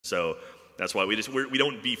So that's why we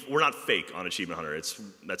don't beef. We're not fake on Achievement Hunter.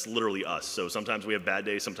 That's literally us. So sometimes we have bad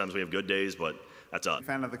days, sometimes we have good days, but that's us.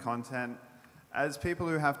 Fan of the content. As people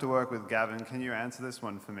who have to work with Gavin, can you answer this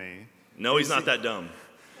one for me? No, he's not that dumb.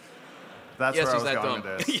 That's where I was going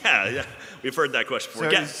with this. Yeah, we've heard that question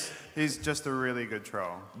before. So he's just a really good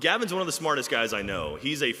troll. Gavin's one of the smartest guys I know.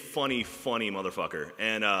 He's a funny motherfucker,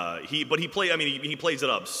 and he plays it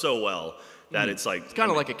up so well that it's like it's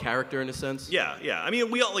kind of like a character in a sense. Yeah. I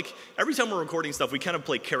mean, we all like every time we're recording stuff, we kind of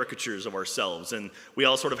play caricatures of ourselves, and we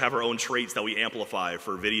all sort of have our own traits that we amplify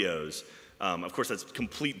for videos. Of course, that's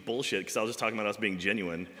complete bullshit because I was just talking about us being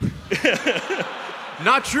genuine.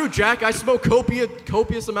 Not true, Jack. I smoke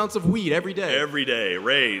copious amounts of weed every day. Every day.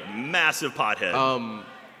 Ray, massive pothead.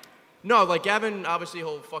 No, like Gavin, obviously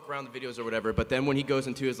he'll fuck around the videos or whatever, but then when he goes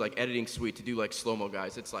into his like editing suite to do like slow-mo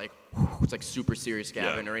guys, it's like super serious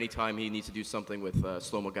Gavin. Yeah. Or anytime he needs to do something with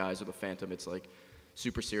slow-mo guys or the Phantom, it's like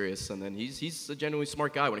super serious. And then he's a genuinely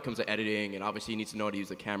smart guy when it comes to editing, and obviously he needs to know how to use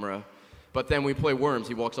the camera. But then when we play Worms,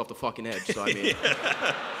 he walks off the fucking edge. So I mean,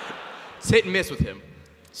 it's hit and miss with him.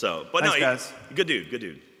 So, but Thanks, no, guys. good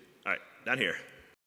dude. All right, down here.